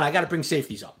getting it done. I got to bring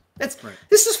safeties up.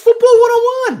 This is football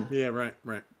 101. Yeah, right.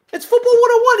 It's football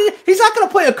 101. He's not going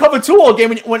to play a cover 2 all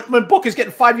game when Book is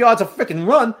getting 5 yards of freaking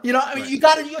run. You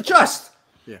got to adjust.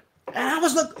 Yeah. And I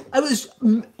was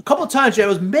a couple of times, Jerry, I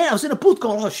was mad. I was in the booth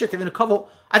going, oh shit, they're going to cover.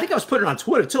 I think I was putting it on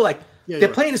Twitter too. Like they're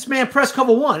playing this man press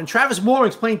cover 1, and Travis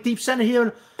Mooring's playing deep center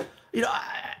here. And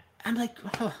I'm like,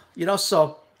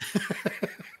 so.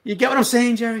 You get what I'm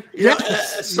saying, Jerry?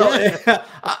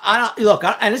 I don't look,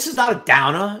 and this is not a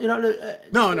downer.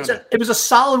 No. It was a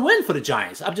solid win for the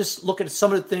Giants. I'm just looking at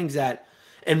some of the things that,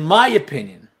 in my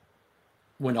opinion,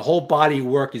 when the whole body of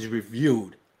work is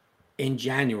reviewed in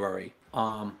January,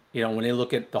 when they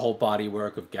look at the whole body of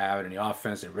work of Garrett and the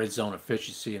offense and red zone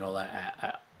efficiency and all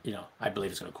that, I believe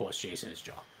it's going to cost Jason his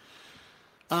job.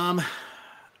 All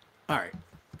right.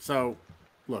 So,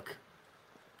 look.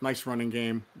 Nice running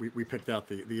game. We picked out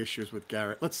the issues with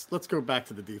Garrett. Let's go back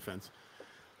to the defense.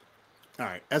 All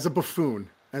right, as a buffoon,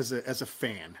 as a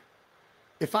fan,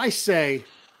 if I say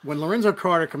when Lorenzo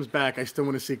Carter comes back, I still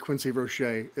want to see Quincy Roche.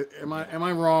 Am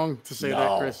I wrong to say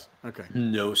that, Chris? Okay.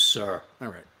 No, sir. All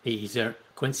right.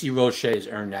 Quincy Roche has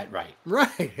earned that right. Right.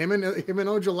 Him and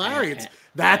Ojulari.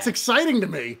 That's exciting to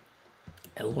me.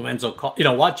 And Lorenzo Carter. You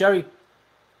know what, Jerry?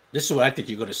 This is what I think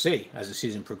you're going to see as the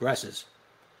season progresses.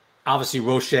 Obviously,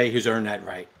 Roche, who's earned that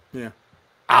right. Yeah.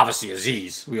 Obviously,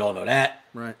 Aziz. We all know that.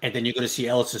 Right. And then you're going to see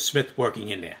Ellison Smith working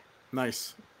in there.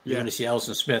 Nice. You're going to see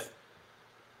Ellison Smith.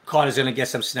 Carter's going to get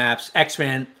some snaps.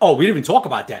 X-Man. Oh, we didn't even talk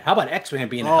about that. How about X-Man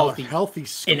being healthy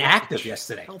scratch. Inactive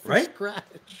yesterday, healthy right?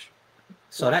 Scratch.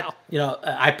 So that,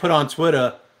 I put on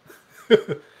Twitter,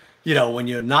 when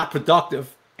you're not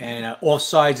productive and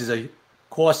offsides is a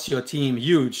cost your team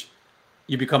huge,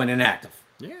 you become an inactive.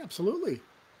 Yeah, absolutely.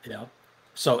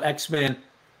 So X-Man,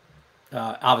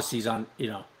 obviously he's on,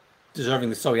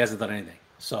 deserving so he hasn't done anything.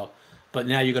 So, but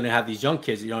now you're going to have these young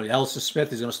kids. Ellison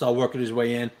Smith is going to start working his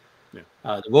way in. Yeah.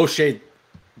 The Roche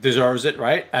deserves it,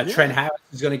 right? Trent Harris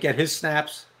is going to get his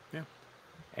snaps. Yeah.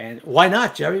 And why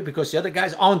not, Jerry? Because the other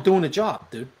guys aren't doing the job,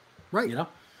 dude. Right.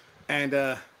 And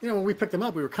when we picked them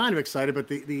up, we were kind of excited, but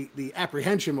the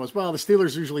apprehension was, well, the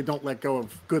Steelers usually don't let go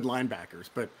of good linebackers,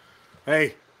 but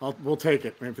hey, we'll take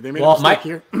it. They made a mistake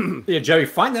here. Yeah, Jerry,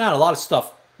 finding out a lot of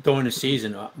stuff during the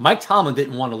season. Mike Tomlin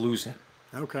didn't want to lose him.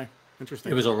 Okay,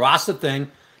 interesting. It was a roster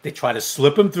thing. They tried to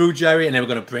slip him through, Jerry, and they were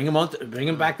going to bring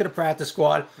him back to the practice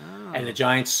squad. Oh. And the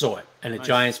Giants saw it, and the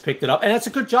Giants picked it up, and that's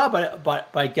a good job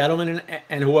by Gettleman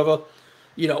and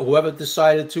whoever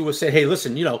decided to say, hey,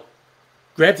 listen,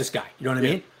 grab this guy. You know what I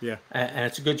mean? Yeah. And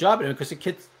it's a good job because the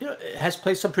kid has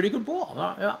played some pretty good ball.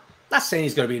 Not saying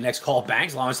he's going to be the next Carl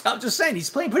Banks, I'm just saying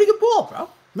he's playing pretty good ball, bro.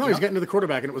 No, he's getting to the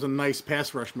quarterback, and it was a nice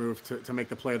pass rush move to make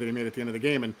the play that he made at the end of the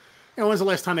game. And when's the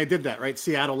last time they did that, right?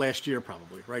 Seattle last year,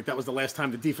 probably, right? That was the last time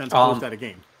the defense closed out a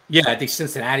game. Yeah, I think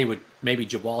Cincinnati would maybe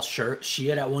Jabal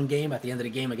Shea that one game at the end of the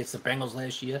game against the Bengals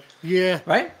last year. Yeah.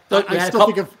 Right? I still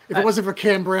think if it wasn't for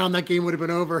Cam Brown, that game would have been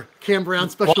over. Cam Brown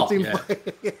special team play.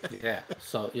 Yeah.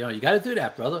 So, you got to do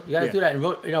that, brother. You got to do that. And,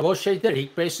 Roche did it. He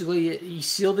basically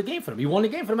sealed the game for them. He won the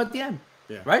game for them at the end.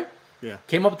 Yeah. Right? Yeah.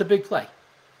 Came up with the big play.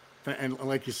 And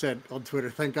like you said on Twitter,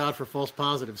 thank God for false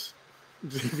positives.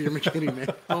 Xavier McKinney, man.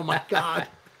 Oh, my God.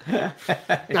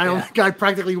 Guy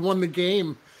practically won the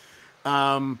game.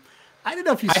 I don't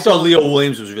know if I thought Leo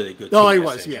Williams was really good. Oh, he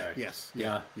was. Yes.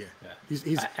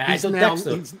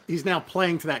 He's now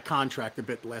playing to that contract a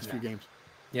bit the last few games.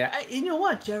 Yeah. You know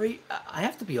what, Jerry? I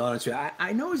have to be honest with you.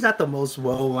 I know he's not the most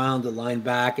well-rounded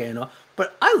linebacker,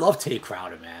 but I love Tate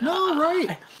Crowder, man. No,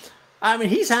 right. I mean,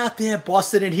 he's out there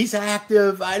busting it. He's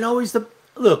active. I know he's not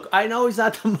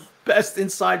the best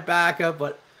inside backer,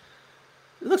 but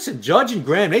listen, Judge and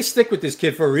Graham, they stick with this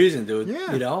kid for a reason, dude.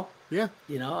 Yeah. Yeah.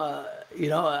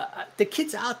 The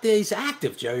kid's out there. He's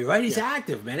active, Jerry, right? He's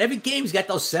active, man. Every game he's got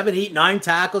those 7, 8, 9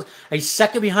 tackles. He's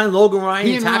second behind Logan Ryan.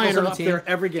 He and tackles Ryan are up there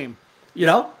every game.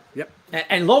 Yep.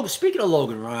 And Logan, speaking of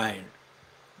Logan Ryan,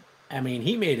 I mean,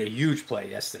 he made a huge play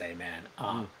yesterday,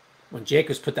 man. When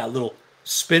Jacobs put that little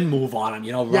spin move on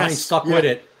him, Ryan stuck with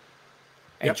it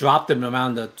and dropped him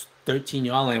around the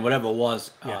 13-yard line, whatever it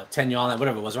was, 10-yard line,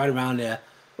 whatever it was, right around there.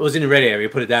 It was in the red area,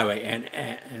 put it that way,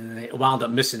 and they wound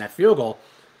up missing that field goal.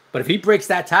 But if he breaks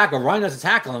that tackle, Ryan doesn't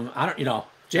tackle him.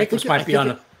 Jacobs might be on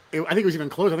the. I think it was even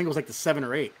close. I think it was like the 7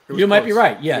 or 8. You might be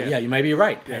right. Yeah, you might be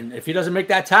right. Yeah. And if he doesn't make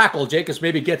that tackle, Jacobs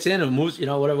maybe gets in and moves,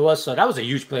 whatever it was. So that was a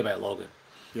huge play by Logan.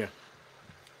 Yeah.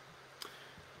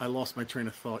 I lost my train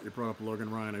of thought. You brought up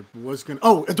Logan Ryan. I was going to.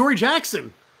 Oh, Adoree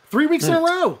Jackson. 3 weeks in a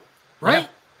row. Right? Yeah.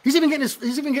 He's even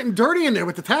getting dirty in there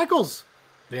with the tackles.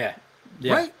 Yeah.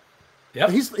 Right? Yep.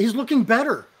 He's looking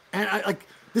better. And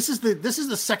this is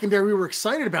the secondary we were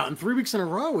excited about. In 3 weeks in a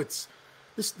row,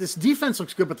 this defense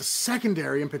looks good, but the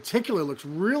secondary in particular looks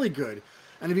really good.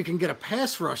 And if you can get a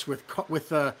pass rush with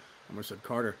I almost said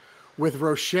Carter, with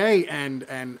Roche and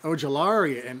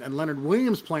Ojulari and Leonard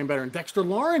Williams playing better and Dexter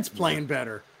Lawrence playing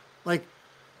better, like,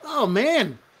 oh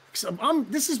man,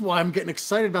 this is why I'm getting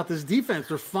excited about this defense.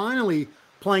 They're finally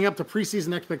playing up to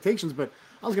preseason expectations. But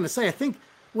I was going to say, I think,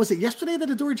 was it yesterday that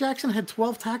Adoree Jackson had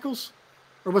 12 tackles?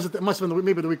 Or was it? It must have been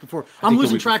maybe the week before. I'm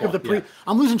losing track of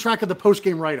I'm losing track of the post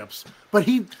game write ups. But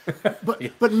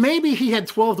but maybe he had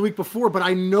 12 the week before. But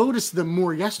I noticed them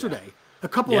more yesterday. A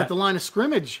couple at the line of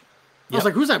scrimmage. I was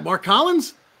like, "Who's that? Mark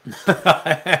Collins?"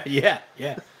 Yeah.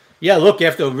 Look,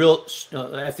 after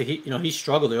he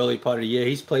struggled the early part of the year,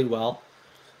 he's played well.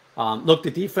 Look, the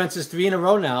defense is 3 in a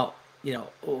row now.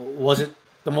 Was it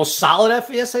the most solid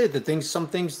effort yesterday? Some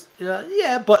things,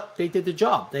 but they did the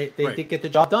job. They did get the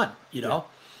job done.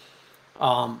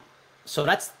 So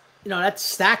that's that's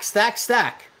stack, stack,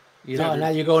 stack. And now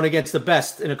you're going against the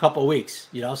best in a couple of weeks.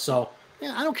 So.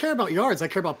 Yeah, I don't care about yards. I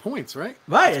care about points, right?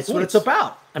 Right, that's what it's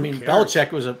about. I mean, cares?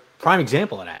 Belichick was a prime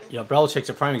example of that. Belichick's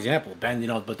a prime example. Ben,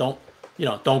 but don't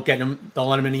get him, don't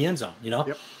let him in the end zone.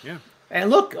 Yep. Yeah.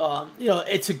 And look,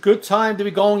 it's a good time to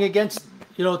be going against,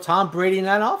 Tom Brady in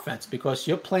that offense because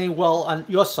you're playing well on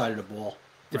your side of the ball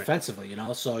defensively.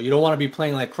 Right. So you don't want to be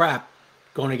playing like crap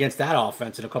going against that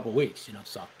offense in a couple of weeks.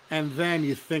 So. And then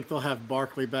you think they'll have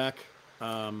Barkley back?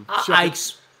 I'm sorry,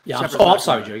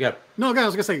 Joe. You got No, guys, I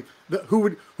was gonna say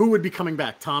who would be coming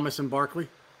back? Thomas and Barkley.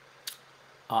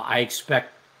 I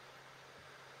expect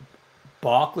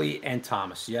Barkley and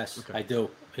Thomas. Yes, okay. I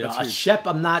do. Shep,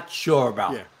 I'm not sure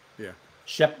about. Yeah.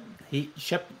 Shep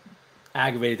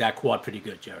aggravated that quad pretty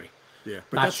good, Jerry. Yeah,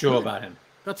 but not sure about him.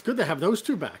 That's good to have those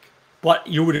two back. But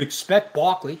you would expect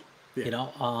Barkley.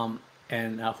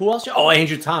 And who else? Oh,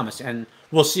 Andrew Thomas, and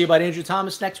we'll see about Andrew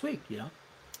Thomas next week.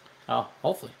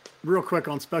 Hopefully. Real quick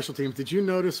on special teams, did you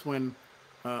notice when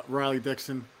Riley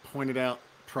Dixon pointed out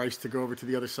Price to go over to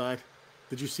the other side?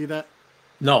 Did you see that?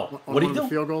 No. What did he do?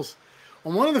 Field goals.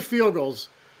 On one of the field goals,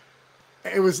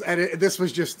 this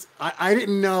was just I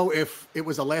didn't know if it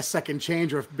was a last-second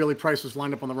change or if Billy Price was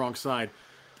lined up on the wrong side.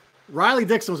 Riley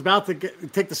Dixon was about to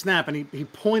take the snap, and he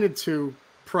pointed to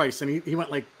Price, and he went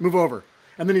like, move over.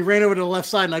 And then he ran over to the left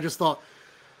side, and I just thought,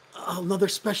 oh, another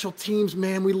special teams,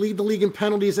 man. We lead the league in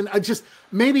penalties. And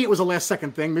maybe it was a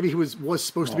last-second thing. Maybe he was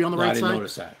supposed to be on the right side. I didn't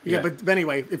notice that. Yeah, but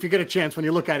anyway, if you get a chance, when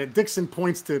you look at it, Dixon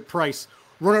points to Price,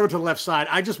 run over to the left side.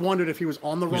 I just wondered if he was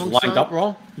on the wrong side. He was lined up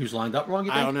wrong? He was lined up wrong,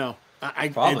 you think? I don't know.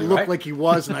 It looked like he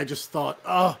was, and I just thought,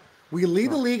 oh, we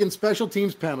lead the league in special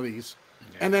teams penalties.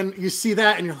 Yeah. And then you see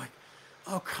that, and you're like,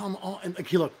 oh, come on.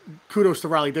 And look, kudos to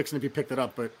Riley Dixon if he picked it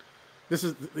up, but this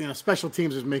is, special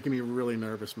teams is making me really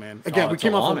nervous, man. Again, we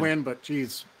came off a win, but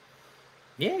geez.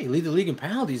 Yeah, you lead the league in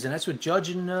penalties, and that's what Judge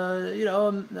and,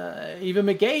 even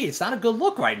McGay, it's not a good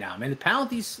look right now, man. The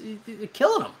penalties, they're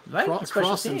killing them, right?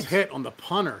 Crossing's hit on the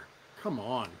punter. Come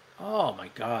on. Oh, my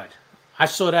God. I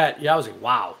saw that. Yeah, I was like,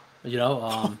 wow.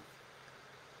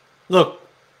 Look,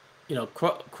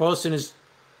 Croson is,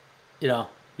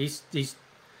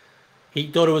 he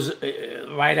thought it was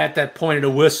right at that point of the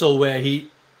whistle where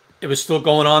it was still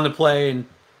going on the play, and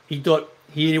he thought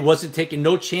he wasn't taking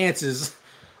no chances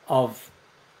of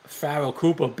Farrell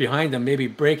Cooper behind him, maybe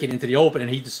breaking into the open, and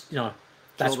he just,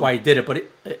 that's why he did it. But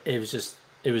it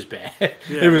was bad. Yeah.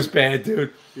 It was bad,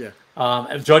 dude. Yeah.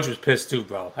 Judge was pissed too,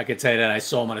 bro. I can tell you that. I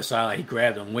saw him on the sideline. He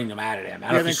grabbed him, winged him out of there. I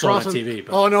don't know if you saw it on TV.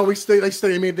 But... Oh no,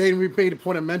 they made a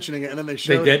point of mentioning it, and then they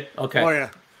showed. They did? Okay. Oh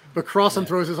yeah. But Crossan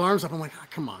throws his arms up. I'm like,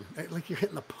 come on, like you're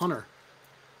hitting the punter.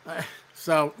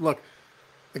 So look.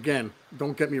 Again,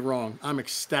 don't get me wrong. I'm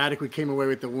ecstatic we came away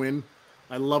with the win.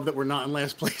 I love that we're not in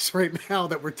last place right now,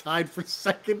 that we're tied for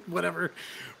second, whatever.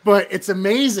 But it's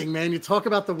amazing, man. You talk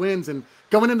about the wins, and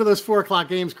going into those 4 o'clock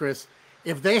games, Chris,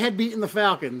 if they had beaten the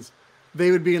Falcons,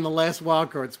 they would be in the last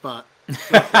wild card spot.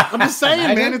 I'm just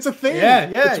saying, man, it's a thing.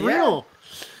 Yeah, it's real.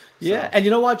 Yeah, and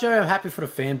you know what, Jerry? I'm happy for the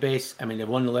fan base. I mean, they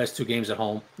won the last 2 games at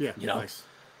home. Yeah, nice.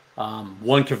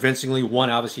 One convincingly, one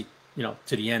obviously,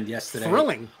 to the end yesterday.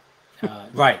 Thrilling.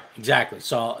 Right, exactly.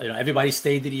 So, everybody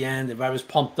stayed to the end. Everybody was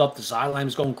pumped up. The sideline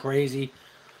was going crazy.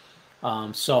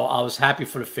 So I was happy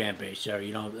for the fan base,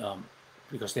 Jerry,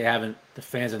 because the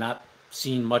fans have not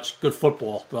seen much good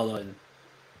football, brother,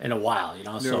 in a while,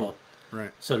 No. So, right.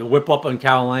 So to whip up in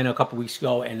Carolina a couple weeks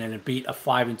ago and then to beat a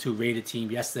 5-2 Raider team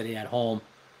yesterday at home,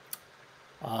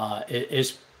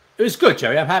 it was good,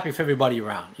 Jerry. I'm happy for everybody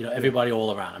around, everybody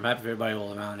all around. I'm happy for everybody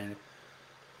all around.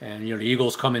 And the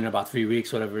Eagles come in about 3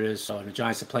 weeks, whatever it is. So and the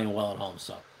Giants are playing well at home.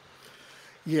 So,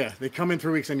 yeah, they come in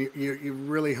 3 weeks, and you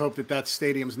really hope that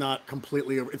stadium's not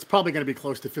completely over. It's probably going to be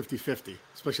close to 50-50,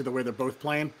 especially the way they're both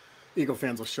playing. Eagle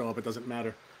fans will show up; it doesn't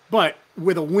matter. But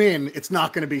with a win, it's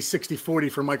not going to be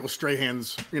 60-40 for Michael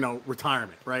Strahan's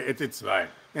retirement, right? It's right.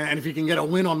 And if you can get a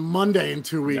win on Monday in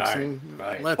 2 weeks,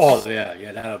 right. That'll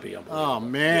be unbelievable. Oh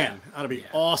man, that'll be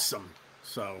awesome.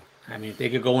 So. I mean, they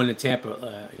could go into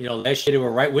Tampa. Last year they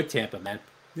were right with Tampa, man.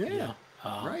 Yeah,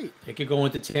 right. They could go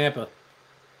into Tampa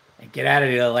and get out of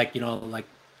there like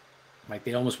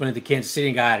they almost went into Kansas City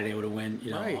and got out of there with a win.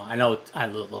 Right. I know.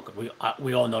 Look,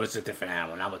 we all know it's a different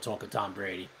animal. Now we're talking Tom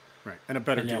Brady, right, and a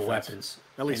better defense. Their weapons,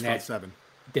 at least front seven.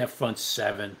 Their front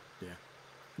seven.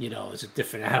 Yeah. It's a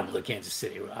different animal than Kansas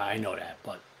City. I know that,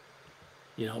 but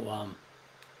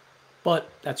but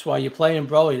that's why you're playing,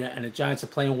 bro, and the Giants are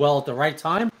playing well at the right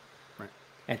time.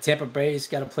 And Tampa Bay's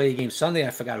got to play a game Sunday. I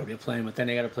forgot who they're playing, but then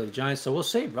they got to play the Giants. So we'll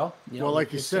see, bro. Well,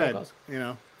 like you said,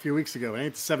 a few weeks ago, it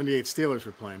ain't the 78 Steelers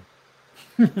we're playing.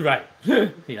 Right.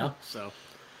 So,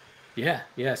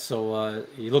 Yeah. So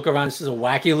you look around. This is a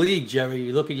wacky league, Jerry.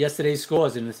 You look at yesterday's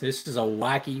scores, and this is a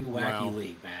wacky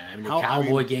league, man. I mean, the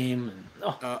Cowboy game. And,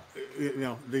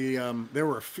 there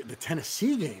were the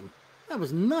Tennessee game. That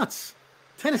was nuts.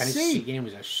 Tennessee game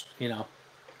was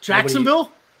Jacksonville.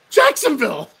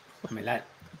 I mean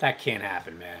that can't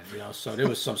happen, man. So there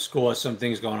was some scores, some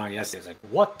things going on yesterday. It's like,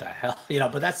 what the hell?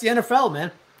 But that's the NFL, man.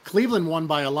 Cleveland won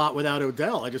by a lot without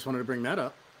Odell. I just wanted to bring that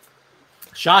up.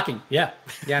 Shocking. Yeah,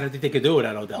 I don't think they could do it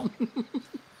at Odell.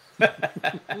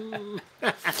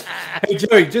 Hey,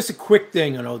 Jerry, just a quick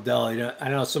thing on Odell. I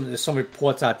know there's some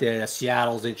reports out there that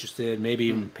Seattle's interested, maybe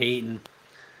even Peyton.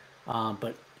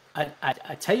 But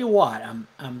I tell you what,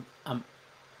 I'm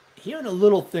hearing a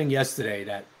little thing yesterday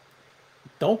that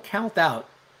don't count out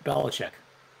Belichick.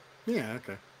 Yeah,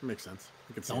 okay, that makes sense.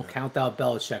 Don't count out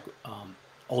Belichick.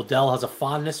 Odell has a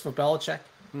fondness for Belichick.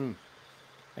 And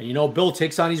Bill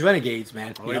takes on these renegades,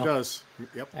 man. Oh, he does.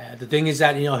 Yep. The thing is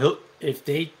that if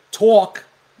they talk,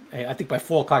 I think by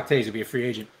 4 o'clock today he'll be a free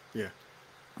agent. Yeah.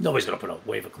 Nobody's gonna put a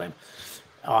waiver claim.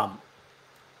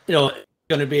 Going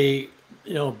to be,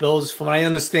 Bill's. From what I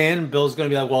understand, Bill's going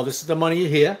to be like, well, this is the money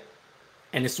here,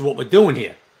 and this is what we're doing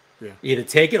here. Yeah. Either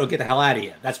take it or get the hell out of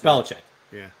here. That's Belichick.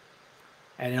 Yeah.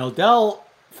 And Odell,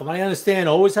 from what I understand,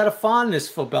 always had a fondness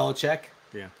for Belichick.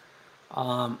 Yeah.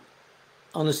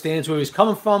 Understands where he's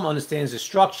coming from, understands the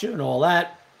structure and all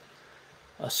that.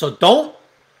 So don't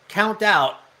count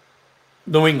out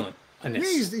New England on this.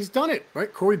 Yeah, he's done it,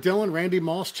 right? Corey Dillon, Randy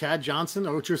Moss, Chad Johnson,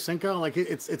 Ocho Cinco, like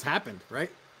it's happened, right?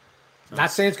 So.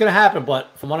 Not saying it's going to happen,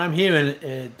 but from what I'm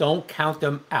hearing, don't count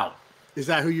them out. Is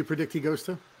that who you predict he goes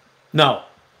to? No,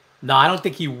 I don't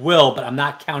think he will, but I'm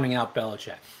not counting out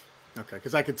Belichick. Okay,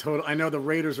 because I know the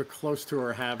Raiders are close to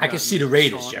or have. I can see the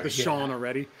Raiders, Sean, Jerry. Sean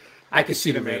already. I can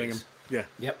see the Raiders. Yeah.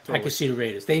 Yep. Totally. I can see the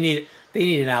Raiders. They need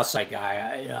an outside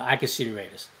guy. I can see the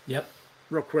Raiders. Yep.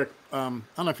 Real quick, I don't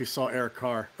know if you saw Derek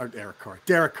Carr,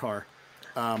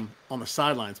 on the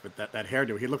sidelines, but that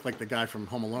hairdo, he looked like the guy from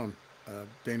Home Alone,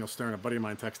 Daniel Stern. A buddy of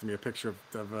mine texted me a picture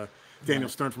of Daniel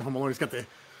Stern from Home Alone. He's got the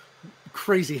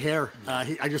crazy hair.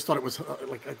 I just thought it was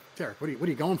Derek, what are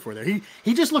you going for there?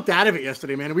 He just looked out of it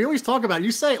yesterday, man. And we always talk about it.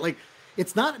 You say it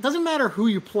it doesn't matter who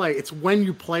you play, it's when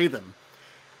you play them.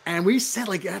 And we said,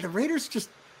 the Raiders just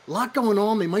a lot going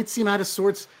on. They might seem out of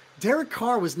sorts. Derek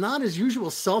Carr was not his usual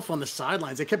self on the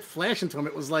sidelines. They kept flashing to him.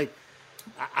 It was like,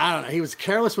 I don't know. He was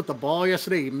careless with the ball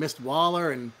yesterday. He missed Waller.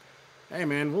 And, hey,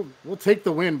 man, we'll take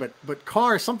the win. But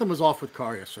Carr, something was off with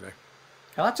Carr yesterday.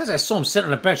 A lot of times I saw him sitting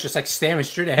on the bench just staring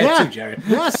straight ahead too, Jerry.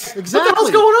 Yes, exactly. What the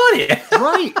hell's going on here?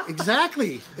 Right,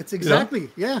 exactly. It's exactly,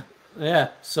 Yeah,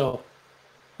 so...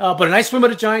 but a nice win by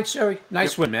the Giants, Jerry.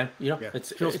 Nice win, man.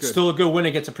 It's still a good win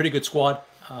against a pretty good squad.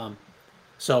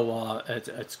 So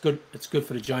it's good. It's good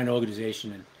for the Giant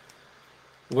organization and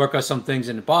work on some things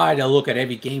in the bye. They'll look at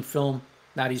every game film,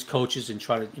 not these coaches, and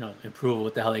try to improve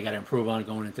what the hell they got to improve on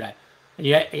going into that. And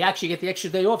you actually get the extra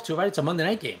day off too, right? It's a Monday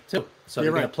night game too, so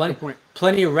you get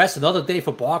plenty of rest. Another day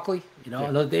for Barkley.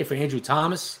 Another day for Andrew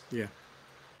Thomas. Yeah.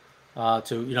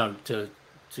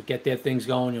 To get their things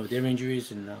going with their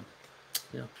injuries and.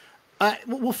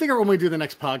 We'll figure out when we do the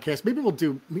next podcast. Maybe we'll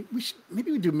do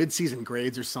maybe we do mid-season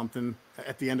grades or something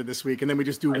at the end of this week, and then we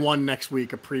just do one next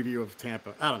week, a preview of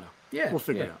Tampa. I don't know. Yeah, we'll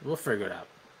figure it out. We'll figure it out.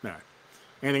 All right.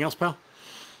 Anything else, pal?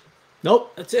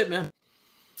 Nope, that's it, man.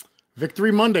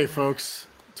 Victory Monday, folks.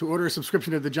 To order a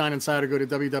subscription to The Giant Insider, go to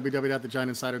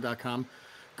www.thegiantinsider.com.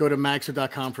 Go to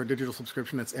magster.com for a digital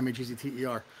subscription. That's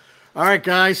Magzter. All right,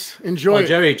 guys, enjoy it.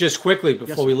 Jerry, just quickly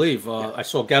before we leave, I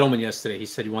saw Gettleman yesterday. He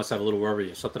said he wants to have a little word with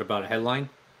you. Something about a headline.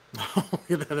 Oh,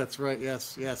 yeah, that's right.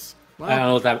 Yes. Wow. I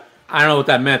don't know what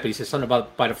that meant, but he said something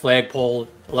about by the flagpole,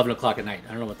 11 o'clock at night.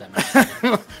 I don't know what that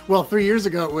meant. Well, 3 years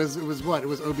ago, it was what? It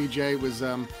was OBJ was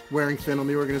wearing thin on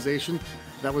the organization.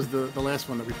 That was the last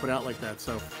one that we put out like that.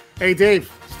 So, hey,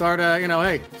 Dave, start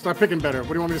start picking better. What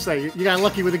do you want me to say? You got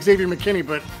lucky with Xavier McKinney,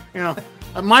 but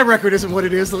my record isn't what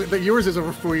it is. That yours is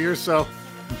over 4 years. So, all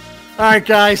right,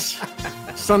 guys,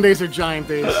 Sundays are Giant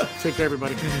days. Take care,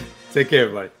 everybody. Take care,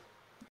 everybody.